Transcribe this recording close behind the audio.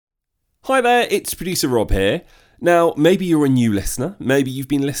Hi there, it's producer Rob here. Now, maybe you're a new listener, maybe you've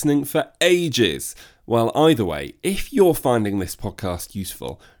been listening for ages. Well, either way, if you're finding this podcast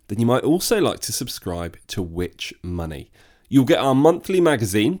useful, then you might also like to subscribe to Which Money. You'll get our monthly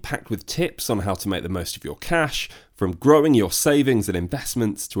magazine packed with tips on how to make the most of your cash, from growing your savings and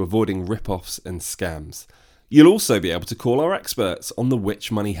investments to avoiding rip-offs and scams. You'll also be able to call our experts on the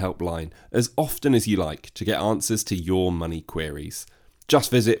Which Money helpline as often as you like to get answers to your money queries.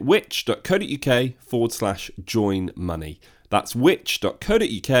 Just visit which.co.uk/join money. That's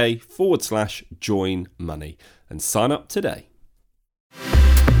which.co.uk/join money and sign up today.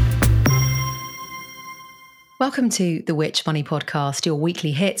 Welcome to the Which Money Podcast, your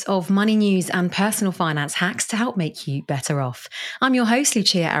weekly hit of money news and personal finance hacks to help make you better off. I'm your host,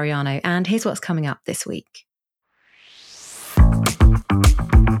 Lucia Ariano, and here's what's coming up this week.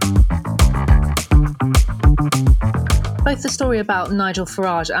 Both the story about Nigel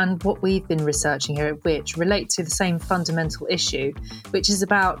Farage and what we've been researching here at Which relate to the same fundamental issue, which is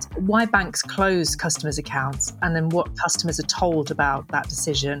about why banks close customers' accounts and then what customers are told about that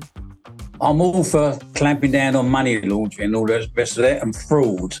decision. I'm all for clamping down on money laundering and all the rest of it and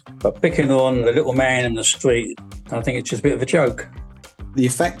fraud, but picking on the little man in the street, I think it's just a bit of a joke. The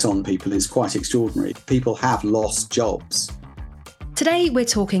effect on people is quite extraordinary. People have lost jobs. Today, we're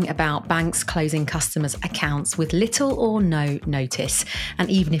talking about banks closing customers' accounts with little or no notice. And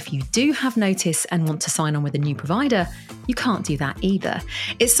even if you do have notice and want to sign on with a new provider, you can't do that either.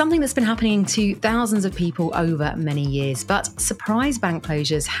 It's something that's been happening to thousands of people over many years, but surprise bank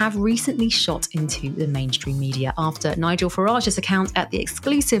closures have recently shot into the mainstream media after Nigel Farage's account at the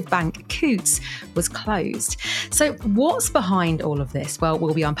exclusive bank Coutts was closed. So what's behind all of this? Well,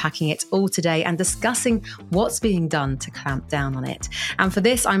 we'll be unpacking it all today and discussing what's being done to clamp down on it. And for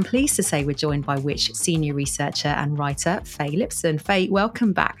this, I'm pleased to say we're joined by Which senior researcher and writer, Faye Lipson. Faye,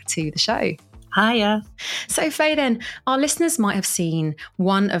 welcome back to the show. Hiya. So Faye, then, our listeners might have seen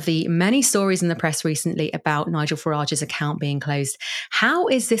one of the many stories in the press recently about Nigel Farage's account being closed. How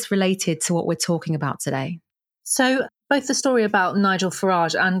is this related to what we're talking about today? So both the story about Nigel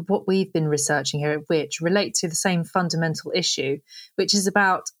Farage and what we've been researching here at Which relate to the same fundamental issue, which is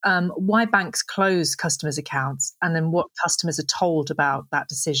about why banks close customers' accounts and then what customers are told about that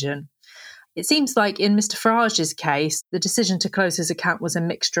decision. It seems like in Mr. Farage's case, the decision to close his account was a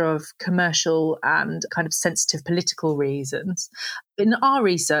mixture of commercial and kind of sensitive political reasons. In our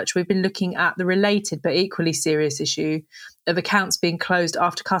research, we've been looking at the related but equally serious issue of accounts being closed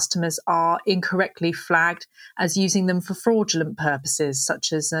after customers are incorrectly flagged as using them for fraudulent purposes,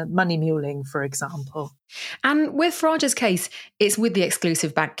 such as money muling, for example. And with Farage's case, it's with the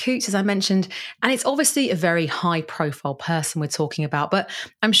exclusive bank Coutts, as I mentioned, and it's obviously a very high-profile person we're talking about, but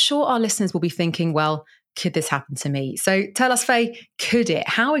I'm sure our listeners will be thinking, well, could this happen to me? So tell us, Faye, could it?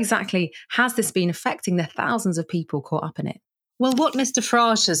 How exactly has this been affecting the thousands of people caught up in it? Well, what Mr.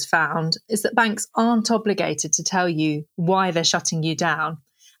 Farage has found is that banks aren't obligated to tell you why they're shutting you down.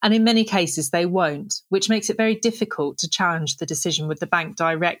 And in many cases, they won't, which makes it very difficult to challenge the decision with the bank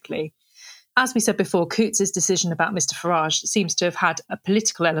directly. As we said before, Coutts' decision about Mr. Farage seems to have had a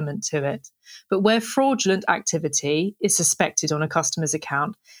political element to it. But where fraudulent activity is suspected on a customer's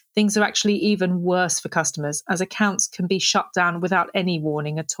account, things are actually even worse for customers, as accounts can be shut down without any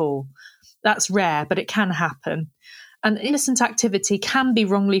warning at all. That's rare, but it can happen. And innocent activity can be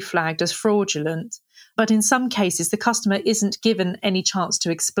wrongly flagged as fraudulent, but in some cases, the customer isn't given any chance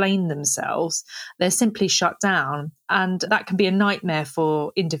to explain themselves. They're simply shut down. And that can be a nightmare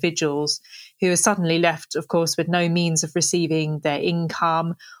for individuals who are suddenly left, of course, with no means of receiving their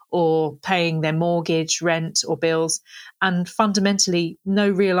income or paying their mortgage, rent or bills, and fundamentally no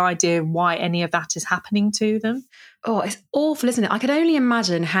real idea why any of that is happening to them. Oh, it's awful, isn't it? I can only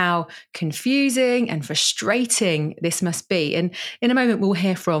imagine how confusing and frustrating this must be. And in a moment, we'll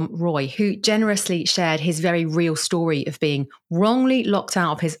hear from Roy, who generously shared his very real story of being wrongly locked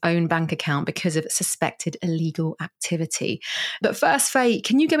out of his own bank account because of suspected illegal activity. But first, Faye,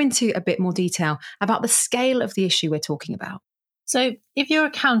 can you go into a bit more detail about the scale of the issue we're talking about? So if your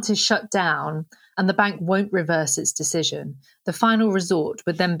account is shut down and the bank won't reverse its decision, the final resort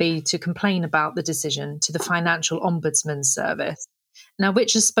would then be to complain about the decision to the Financial Ombudsman Service. Now,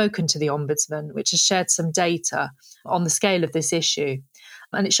 Which has spoken to the Ombudsman, which has shared some data on the scale of this issue.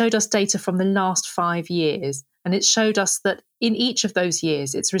 And it showed us data from the last 5 years. And it showed us that In each of those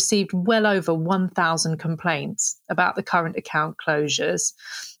years, it's received well over 1,000 complaints about the current account closures,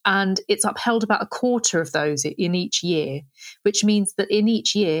 and it's upheld about a quarter of those in each year, which means that in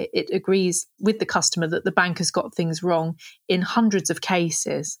each year it agrees with the customer that the bank has got things wrong in hundreds of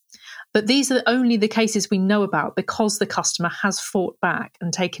cases. But these are only the cases we know about because the customer has fought back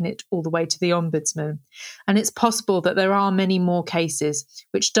and taken it all the way to the Ombudsman. And it's possible that there are many more cases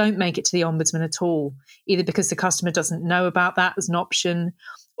which don't make it to the Ombudsman at all, either because the customer doesn't know about that as an option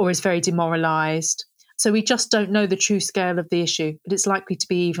or is very demoralised. So we just don't know the true scale of the issue, but it's likely to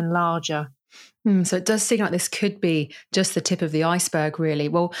be even larger. So it does seem like this could be just the tip of the iceberg, really.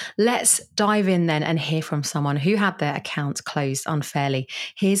 Well, let's dive in then and hear from someone who had their account closed unfairly.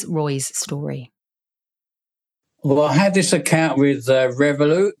 Here's Roy's story. Well, I had this account with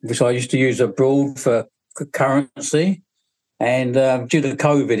Revolut, which I used to use abroad for currency. And due to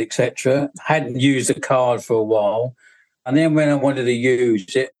COVID, etc., hadn't used the card for a while. And then when I wanted to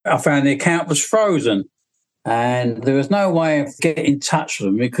use it, I found the account was frozen. And there was no way of getting in touch with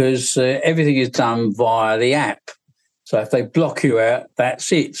them because everything is done via the app. So if they block you out,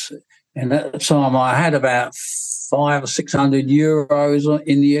 that's it. And at the time, I had about 500 or 600 euros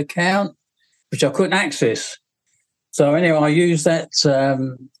in the account, which I couldn't access. So anyway, I used that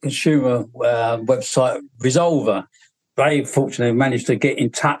consumer website, Resolver. They fortunately managed to get in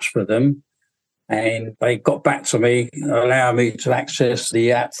touch with them, and they got back to me, allowing me to access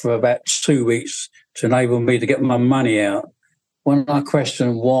the app for about 2 weeks to enable me to get my money out. When I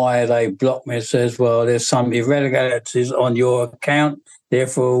questioned why they blocked me, it says, well, there's some irregularities on your account,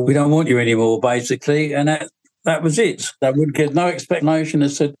 therefore we don't want you anymore, basically. And that was it. They would get no explanation. They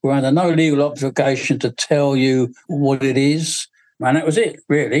said, we're under no legal obligation to tell you what it is. And that was it,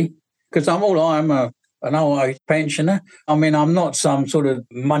 really. Because I'm an old age pensioner. I mean, I'm not some sort of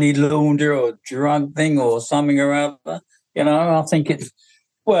money launderer or drug thing or something or other. You know, I think it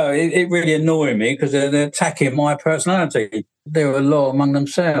really annoyed me because they're attacking my personality. They're a law among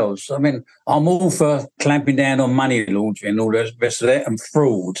themselves. I mean, I'm all for clamping down on money laundering and all the rest of that and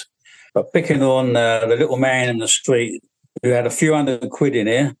fraud. But picking on the little man in the street who had a few £100 in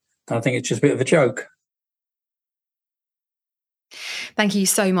here, I think it's just a bit of a joke. Thank you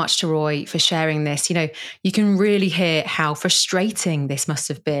so much to Roy for sharing this. You know, you can really hear how frustrating this must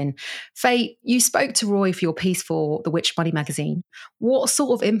have been. Faye, you spoke to Roy for your piece for the Which Money magazine. What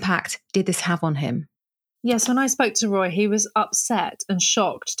sort of impact did this have on him? Yes, when I spoke to Roy, he was upset and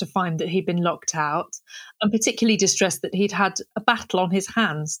shocked to find that he'd been locked out, and particularly distressed that he'd had a battle on his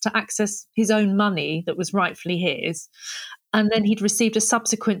hands to access his own money that was rightfully his. And then he'd received a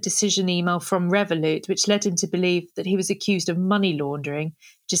subsequent decision email from Revolut, which led him to believe that he was accused of money laundering,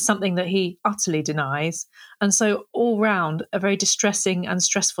 which is something that he utterly denies. And so all round, a very distressing and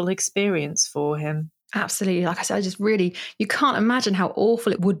stressful experience for him. Absolutely. Like I said, you can't imagine how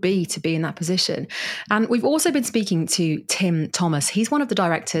awful it would be to be in that position. And we've also been speaking to Tim Thomas. He's one of the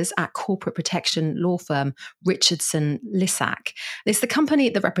directors at corporate protection law firm Richardson Lissac. It's the company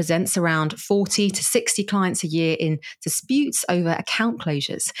that represents around 40 to 60 clients a year in disputes over account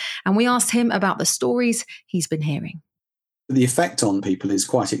closures. And we asked him about the stories he's been hearing. The effect on people is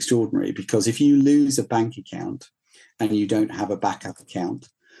quite extraordinary because if you lose a bank account and you don't have a backup account,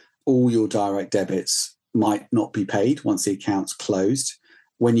 all your direct debits might not be paid once the account's closed.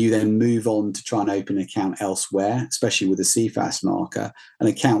 When you then move on to try and open an account elsewhere, especially with a CFAS marker, an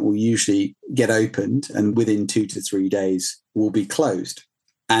account will usually get opened and within 2 to 3 days will be closed.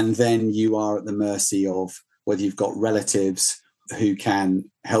 And then you are at the mercy of whether you've got relatives who can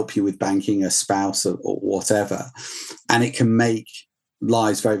help you with banking, a spouse or whatever. And it can make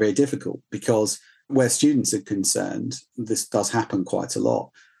lives very, very difficult because where students are concerned, this does happen quite a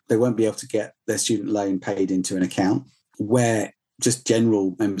lot. They won't be able to get their student loan paid into an account. Where just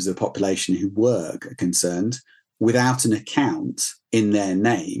general members of the population who work are concerned, without an account in their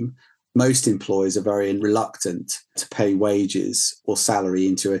name, most employers are very reluctant to pay wages or salary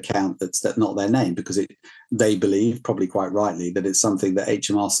into an account that's not their name because they believe, probably quite rightly, that it's something that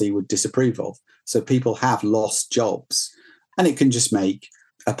HMRC would disapprove of. So people have lost jobs, and it can just make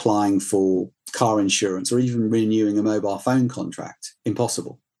applying for car insurance or even renewing a mobile phone contract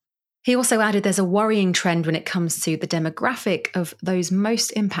impossible. He also added there's a worrying trend when it comes to the demographic of those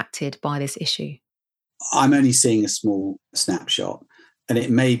most impacted by this issue. I'm only seeing a small snapshot, and it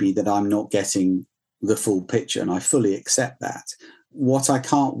may be that I'm not getting the full picture, and I fully accept that. What I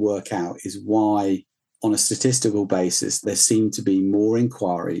can't work out is why, on a statistical basis, there seem to be more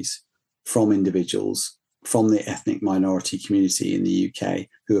inquiries from individuals from the ethnic minority community in the UK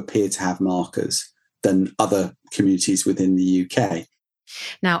who appear to have markers than other communities within the UK.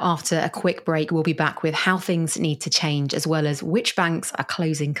 Now, after a quick break, we'll be back with how things need to change, as well as which banks are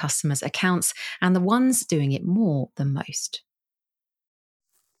closing customers' accounts and the ones doing it more than most.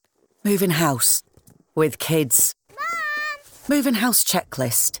 Moving house. With kids. Mom! Moving house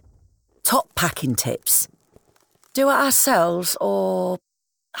checklist. Top packing tips. Do it ourselves or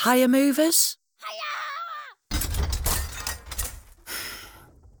hire movers? Hire!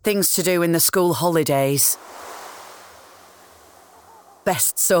 Things to do in the school holidays.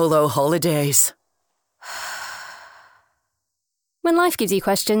 Best solo holidays. When life gives you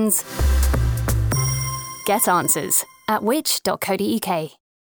questions, get answers at which.co.uk.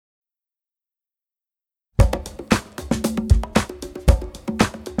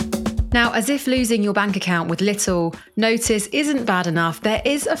 Now, as if losing your bank account with little notice isn't bad enough, there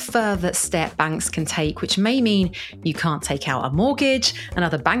is a further step banks can take, which may mean you can't take out a mortgage,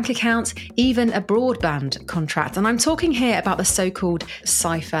 another bank account, even a broadband contract. And I'm talking here about the so-called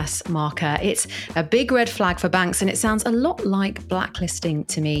CIFAS marker. It's a big red flag for banks, and it sounds a lot like blacklisting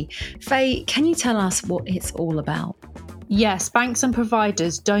to me. Faye, can you tell us what it's all about? Yes, banks and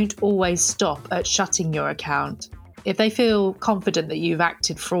providers don't always stop at shutting your account. If they feel confident that you've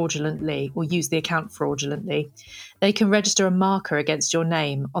acted fraudulently or used the account fraudulently, they can register a marker against your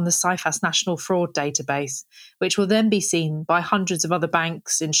name on the CIFAS National Fraud Database, which will then be seen by hundreds of other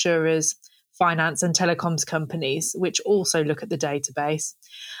banks, insurers, finance and telecoms companies, which also look at the database.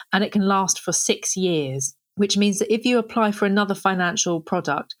 And it can last for 6 years, which means that if you apply for another financial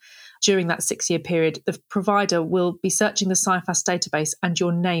product during that 6-year period, the provider will be searching the CIFAS database and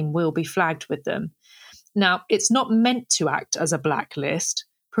your name will be flagged with them. Now, it's not meant to act as a blacklist.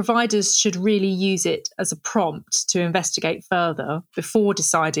 Providers should really use it as a prompt to investigate further before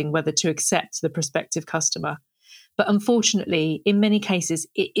deciding whether to accept the prospective customer. But unfortunately, in many cases,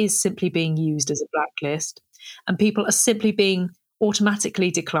 it is simply being used as a blacklist, and people are simply being automatically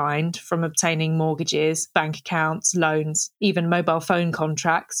declined from obtaining mortgages, bank accounts, loans, even mobile phone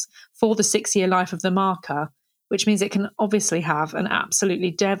contracts for the 6-year life of the marker, which means it can obviously have an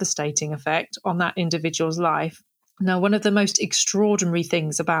absolutely devastating effect on that individual's life. Now, one of the most extraordinary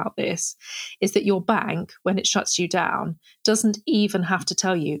things about this is that your bank, when it shuts you down, doesn't even have to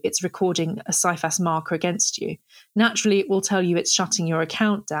tell you it's recording a CIFAS marker against you. Naturally, it will tell you it's shutting your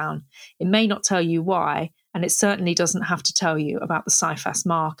account down. It may not tell you why, and it certainly doesn't have to tell you about the CIFAS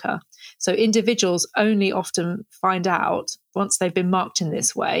marker. So individuals only often find out once they've been marked in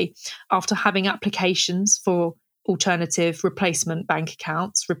this way after having applications for alternative replacement bank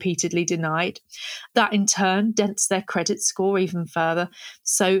accounts repeatedly denied. That in turn dents their credit score even further.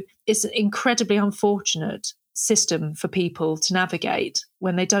 So it's an incredibly unfortunate system for people to navigate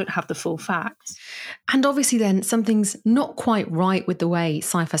when they don't have the full facts. And obviously then something's not quite right with the way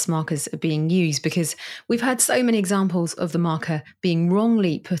CIFAS markers are being used, because we've had so many examples of the marker being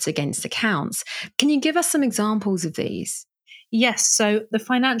wrongly put against accounts. Can you give us some examples of these? Yes, so the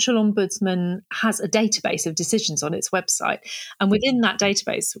Financial Ombudsman has a database of decisions on its website. And within that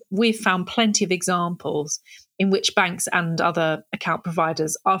database, we've found plenty of examples in which banks and other account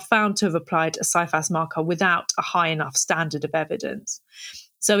providers are found to have applied a CIFAS marker without a high enough standard of evidence.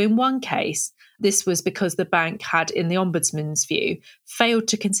 So in one case, this was because the bank had, in the Ombudsman's view, failed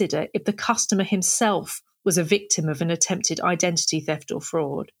to consider if the customer himself was a victim of an attempted identity theft or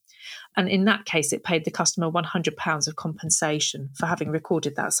fraud. And in that case, it paid the customer £100 of compensation for having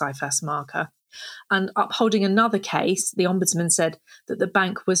recorded that CIFAS marker. And upholding another case, the Ombudsman said that the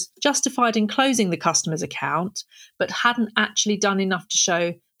bank was justified in closing the customer's account, but hadn't actually done enough to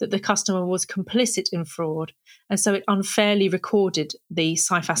show that the customer was complicit in fraud. And so it unfairly recorded the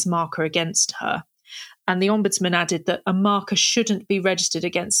CIFAS marker against her. And the Ombudsman added that a marker shouldn't be registered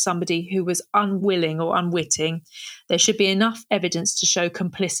against somebody who was unwilling or unwitting. There should be enough evidence to show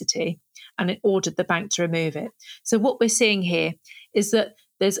complicity, and it ordered the bank to remove it. So what we're seeing here is that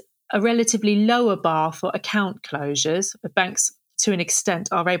there's a relatively lower bar for account closures. Banks, to an extent,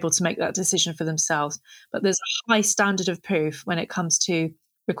 are able to make that decision for themselves, but there's a high standard of proof when it comes to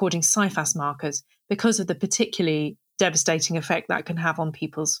recording CIFAS markers because of the particularly devastating effect that can have on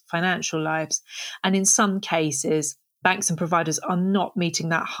people's financial lives. And in some cases, banks and providers are not meeting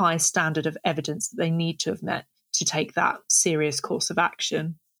that high standard of evidence that they need to have met to take that serious course of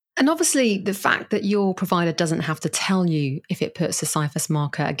action. And obviously, the fact that your provider doesn't have to tell you if it puts a CIFAS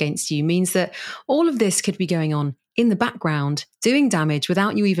marker against you means that all of this could be going on in the background, doing damage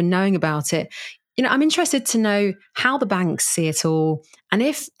without you even knowing about it. You know, I'm interested to know how the banks see it all and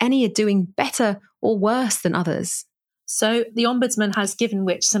if any are doing better or worse than others. So the Ombudsman has given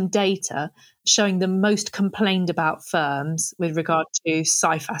Which some data showing the most complained about firms with regard to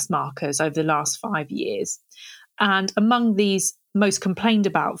CIFAS markers over the last 5 years. And among these most complained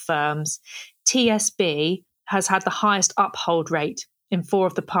about firms, TSB has had the highest uphold rate in 4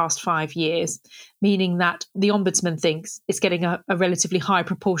 of the past 5 years, meaning that the Ombudsman thinks it's getting a relatively high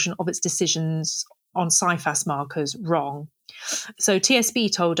proportion of its decisions on CIFAS markers wrong. So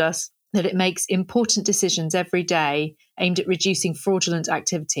TSB told us that it makes important decisions every day aimed at reducing fraudulent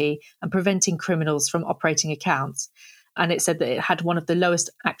activity and preventing criminals from operating accounts. And it said that it had one of the lowest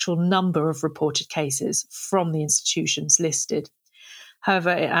actual number of reported cases from the institutions listed.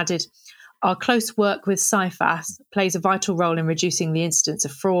 However, it added, our close work with CIFAS plays a vital role in reducing the incidence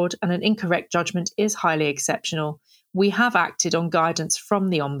of fraud, and an incorrect judgment is highly exceptional. We have acted on guidance from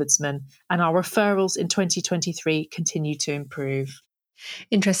the Ombudsman, and our referrals in 2023 continue to improve.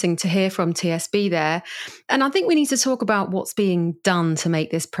 Interesting to hear from TSB there. And I think we need to talk about what's being done to make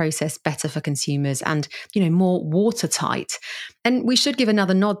this process better for consumers and, more watertight. And we should give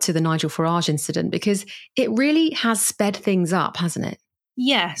another nod to the Nigel Farage incident because it really has sped things up, hasn't it?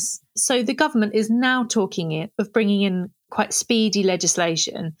 Yes. So the government is now talking of bringing in quite speedy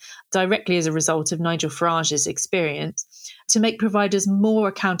legislation directly as a result of Nigel Farage's experience to make providers more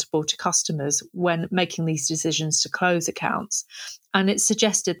accountable to customers when making these decisions to close accounts. And it's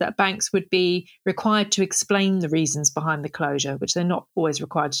suggested that banks would be required to explain the reasons behind the closure, which they're not always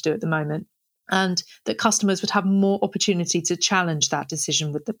required to do at the moment, and that customers would have more opportunity to challenge that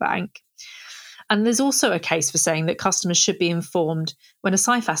decision with the bank. And there's also a case for saying that customers should be informed when a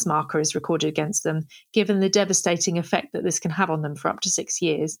CIFAS marker is recorded against them, given the devastating effect that this can have on them for up to 6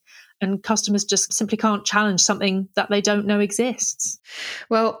 years. And customers just simply can't challenge something that they don't know exists.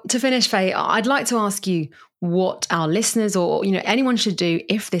 Well, to finish, Faye, I'd like to ask you what our listeners or anyone should do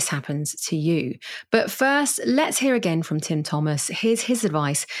if this happens to you. But first, let's hear again from Tim Thomas. Here's his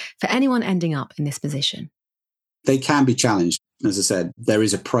advice for anyone ending up in this position. They can be challenged. As I said, there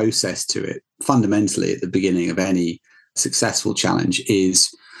is a process to it. Fundamentally, at the beginning of any successful challenge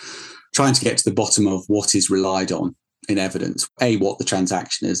is trying to get to the bottom of what is relied on in evidence. A, what the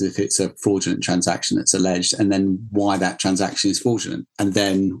transaction is, if it's a fraudulent transaction that's alleged, and then why that transaction is fraudulent, and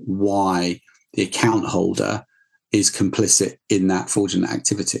then why the account holder is complicit in that fraudulent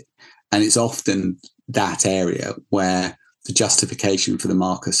activity. And it's often that area where the justification for the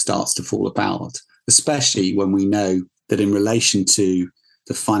marker starts to fall apart, especially when we know that in relation to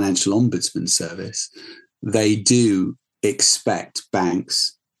the Financial Ombudsman Service, they do expect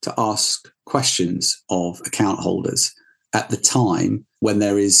banks to ask questions of account holders at the time when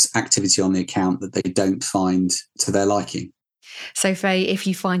there is activity on the account that they don't find to their liking. So, Faye, if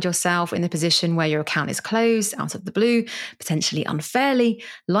you find yourself in the position where your account is closed out of the blue, potentially unfairly,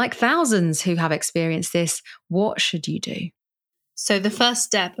 like thousands who have experienced this, what should you do? So the first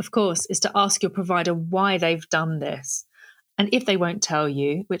step, of course, is to ask your provider why they've done this. And if they won't tell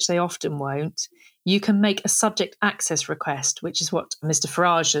you, which they often won't, you can make a subject access request, which is what Mr.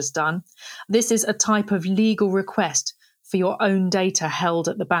 Farage has done. This is a type of legal request for your own data held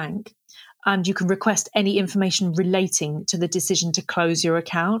at the bank. And you can request any information relating to the decision to close your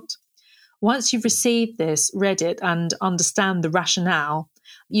account. Once you've received this, read it, and understand the rationale,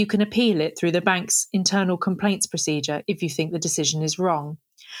 you can appeal it through the bank's internal complaints procedure if you think the decision is wrong.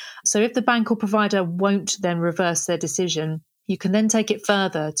 So if the bank or provider won't then reverse their decision, you can then take it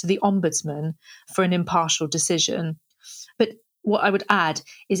further to the Ombudsman for an impartial decision. But what I would add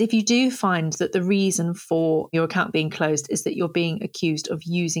is if you do find that the reason for your account being closed is that you're being accused of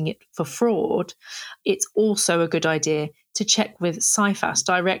using it for fraud, it's also a good idea to check with CIFAS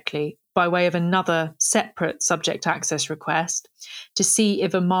directly by way of another separate subject access request to see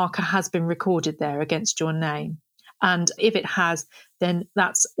if a marker has been recorded there against your name. And if it has, then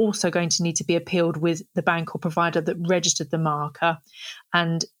that's also going to need to be appealed with the bank or provider that registered the marker.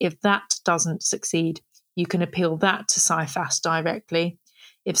 And if that doesn't succeed, you can appeal that to CIFAS directly.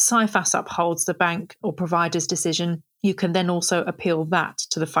 If CIFAS upholds the bank or provider's decision, you can then also appeal that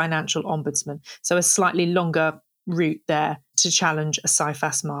to the Financial Ombudsman. So a slightly longer route there to challenge a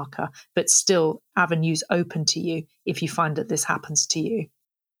CIFAS marker, but still avenues open to you if you find that this happens to you.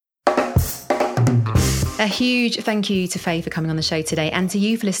 A huge thank you to Faye for coming on the show today and to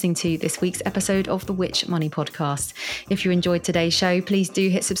you for listening to this week's episode of the Which Money podcast. If you enjoyed today's show, please do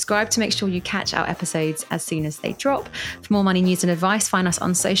hit subscribe to make sure you catch our episodes as soon as they drop. For more money news and advice, find us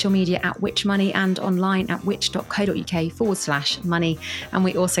on social media at Which Money and online at which.co.uk/money. And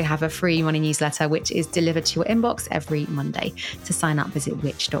we also have a free money newsletter, which is delivered to your inbox every Monday. To sign up, visit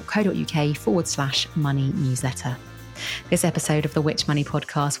which.co.uk/money newsletter. This episode of the Which Money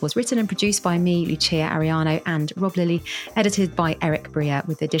podcast was written and produced by me, Lucia Ariano, and Rob Lilly, edited by Eric Breer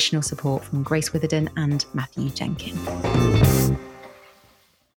with additional support from Grace Witherden and Matthew Jenkin.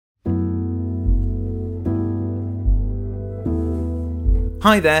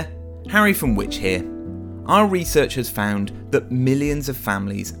 Hi there, Harry from Which here. Our research has found that millions of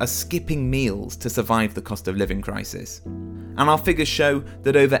families are skipping meals to survive the cost of living crisis. And our figures show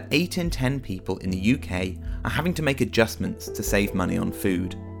that over 8 in 10 people in the UK are having to make adjustments to save money on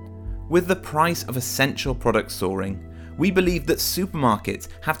food. With the price of essential products soaring, we believe that supermarkets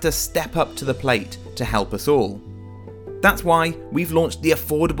have to step up to the plate to help us all. That's why we've launched the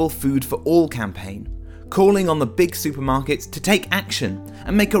Affordable Food for All campaign, calling on the big supermarkets to take action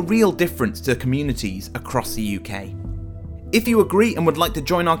and make a real difference to communities across the UK. If you agree and would like to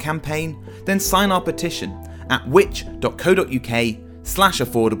join our campaign, then sign our petition at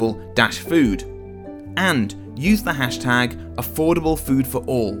which.co.uk/affordable-food and use the hashtag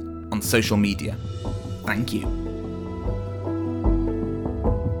AffordableFoodForAll on social media. Thank you.